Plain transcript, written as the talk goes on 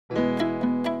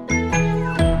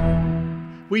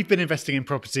We've been investing in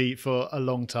property for a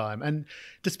long time, and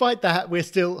despite that, we're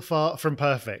still far from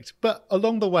perfect. But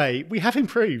along the way, we have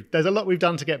improved. There's a lot we've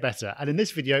done to get better. And in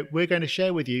this video, we're going to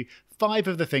share with you 5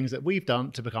 of the things that we've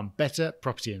done to become better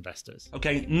property investors.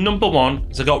 Okay, number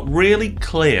 1 is I got really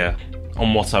clear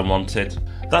on what I wanted.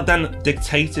 That then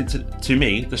dictated to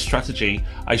me the strategy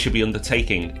I should be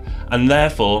undertaking, and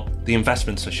therefore the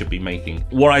investments I should be making.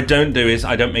 What I don't do is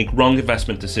I don't make wrong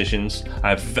investment decisions. I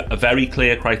have a very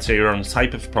clear criteria on the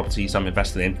type of properties I'm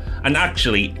invested in, and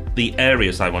actually the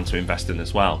areas I want to invest in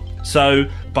as well. So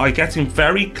by getting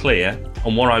very clear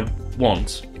on what I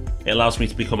want, it allows me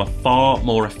to become a far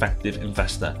more effective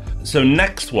investor. So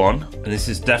next one, and this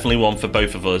is definitely one for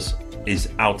both of us, is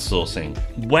outsourcing.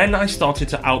 When I started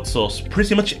to outsource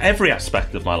pretty much every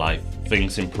aspect of my life,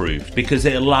 things improved because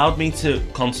it allowed me to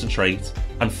concentrate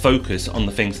and focus on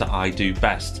the things that I do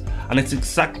best. And it's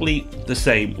exactly the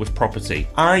same with property.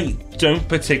 I don't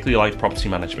particularly like property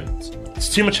management.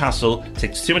 It's too much hassle,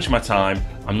 takes too much of my time,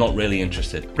 I'm not really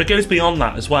interested. But it goes beyond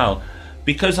that as well.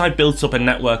 Because I built up a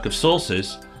network of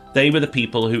sources, they were the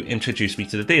people who introduced me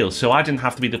to the deals. So I didn't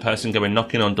have to be the person going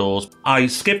knocking on doors. I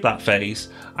skipped that phase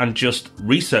and just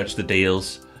researched the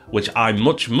deals, which I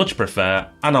much prefer,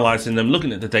 analysing them,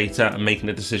 looking at the data and making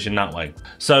a decision that way.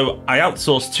 So I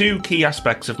outsourced 2 key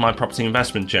aspects of my property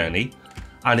investment journey,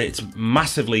 and it's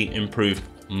massively improved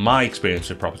my experience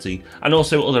with property and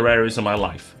also other areas of my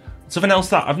life. Something else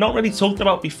that I've not really talked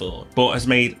about before, but has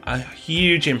made a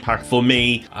huge impact for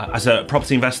me as a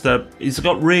property investor, is I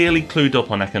got really clued up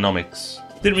on economics.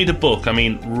 Didn't read a book, I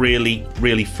mean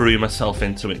really threw myself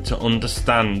into it to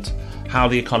understand how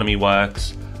the economy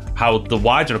works, how the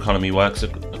wider economy works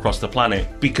across the planet,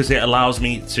 because it allows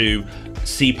me to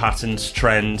see patterns,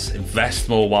 trends, invest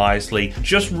more wisely,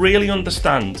 just really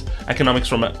understand economics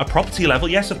from a property level.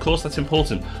 Yes, of course, that's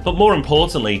important, but more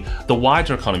importantly, the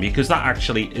wider economy, because that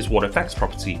actually is what affects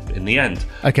property in the end.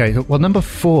 Okay, well, number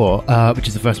 4, which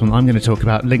is the first one I'm going to talk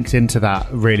about, links into that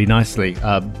really nicely,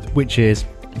 which is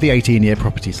the 18-year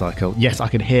property cycle. Yes, I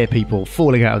can hear people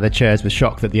falling out of their chairs with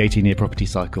shock that the 18-year property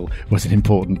cycle was an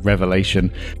important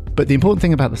revelation. But the important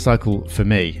thing about the cycle for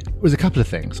me was a couple of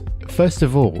things. First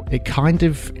of all, it kind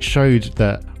of showed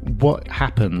that what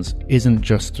happens isn't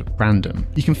just random.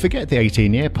 You can forget the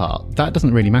 18-year part. That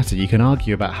doesn't really matter. You can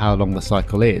argue about how long the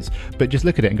cycle is, but just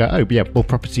look at it and go, oh yeah, well,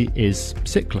 property is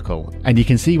cyclical. And you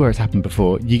can see where it's happened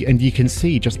before, and you can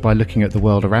see just by looking at the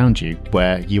world around you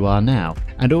where you are now.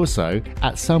 And also,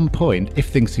 at some point, if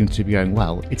things seem to be going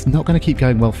well, it's not going to keep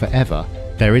going well forever.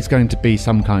 There is going to be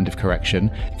some kind of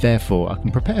correction, therefore I can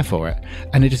prepare for it.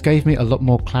 And it just gave me a lot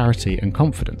more clarity and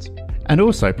confidence. And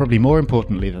also, probably more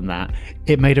importantly than that,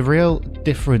 it made a real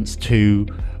difference to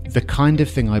the kind of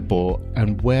thing I bought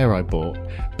and where I bought.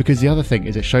 Because the other thing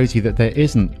is it shows you that there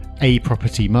isn't a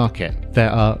property market.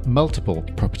 There are multiple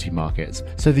property markets.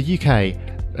 So the UK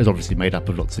is obviously made up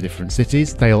of lots of different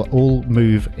cities. They'll all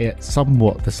move at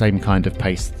somewhat the same kind of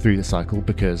pace through the cycle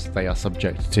because they are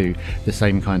subject to the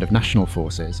same kind of national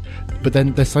forces. But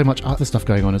then there's so much other stuff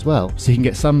going on as well. So you can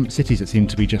get some cities that seem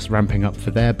to be just ramping up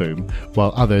for their boom,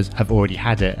 while others have already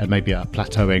had it and maybe are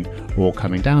plateauing or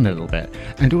coming down a little bit.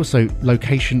 And also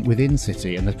location within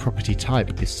city and the property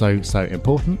type is so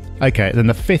important. Okay, then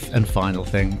the 5th and final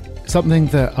thing, something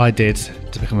that I did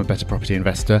to become a better property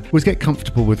investor, was get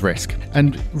comfortable with risk.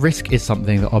 And risk is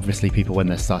something that obviously people when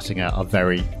they're starting out are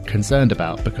very concerned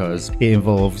about because it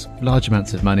involves large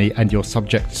amounts of money and you're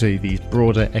subject to these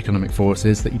broader economic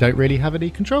forces that you don't really have any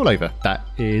control over. That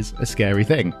is a scary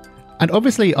thing. And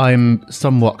obviously I'm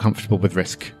somewhat comfortable with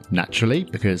risk naturally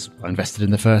because I invested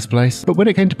in the first place. But when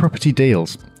it came to property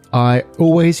deals, I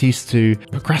always used to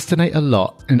procrastinate a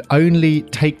lot and only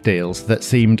take deals that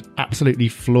seemed absolutely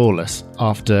flawless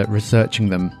after researching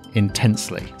them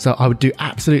intensely. So I would do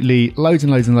absolutely loads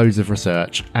and loads of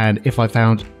research, and if I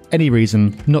found any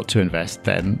reason not to invest,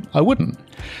 then I wouldn't.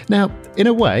 Now, in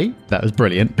a way, that was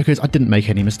brilliant because I didn't make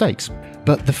any mistakes.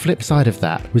 But the flip side of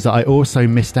that was that I also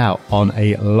missed out on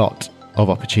a lot of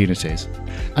opportunities.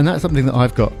 And that's something that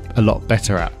I've got a lot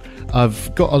better at.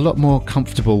 I've got a lot more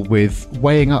comfortable with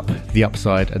weighing up the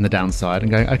upside and the downside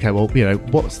and going, okay, well,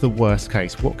 what's the worst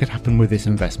case? What could happen with this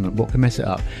investment? What can mess it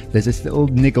up? There's this little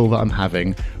niggle that I'm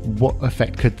having. What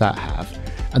effect could that have?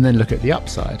 And then look at the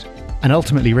upside. And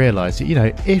ultimately realise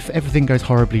that, if everything goes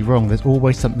horribly wrong, there's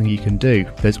always something you can do.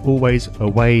 There's always a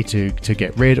way to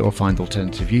get rid or find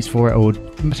alternative use for it or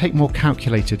take more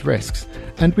calculated risks.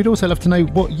 And we'd also love to know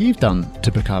what you've done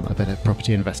to become a better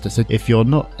property investor. So if you're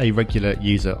not a regular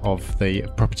user of the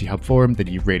Property Hub forum, then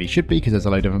you really should be because there's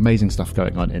a load of amazing stuff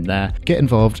going on in there. Get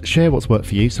involved, share what's worked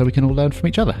for you so we can all learn from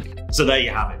each other. So there you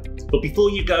have it. But before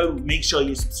you go, make sure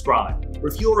you subscribe. Or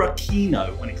if you're a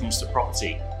keynote when it comes to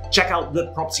property, check out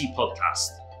The Property Podcast,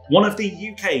 one of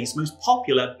the UK's most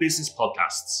popular business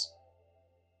podcasts.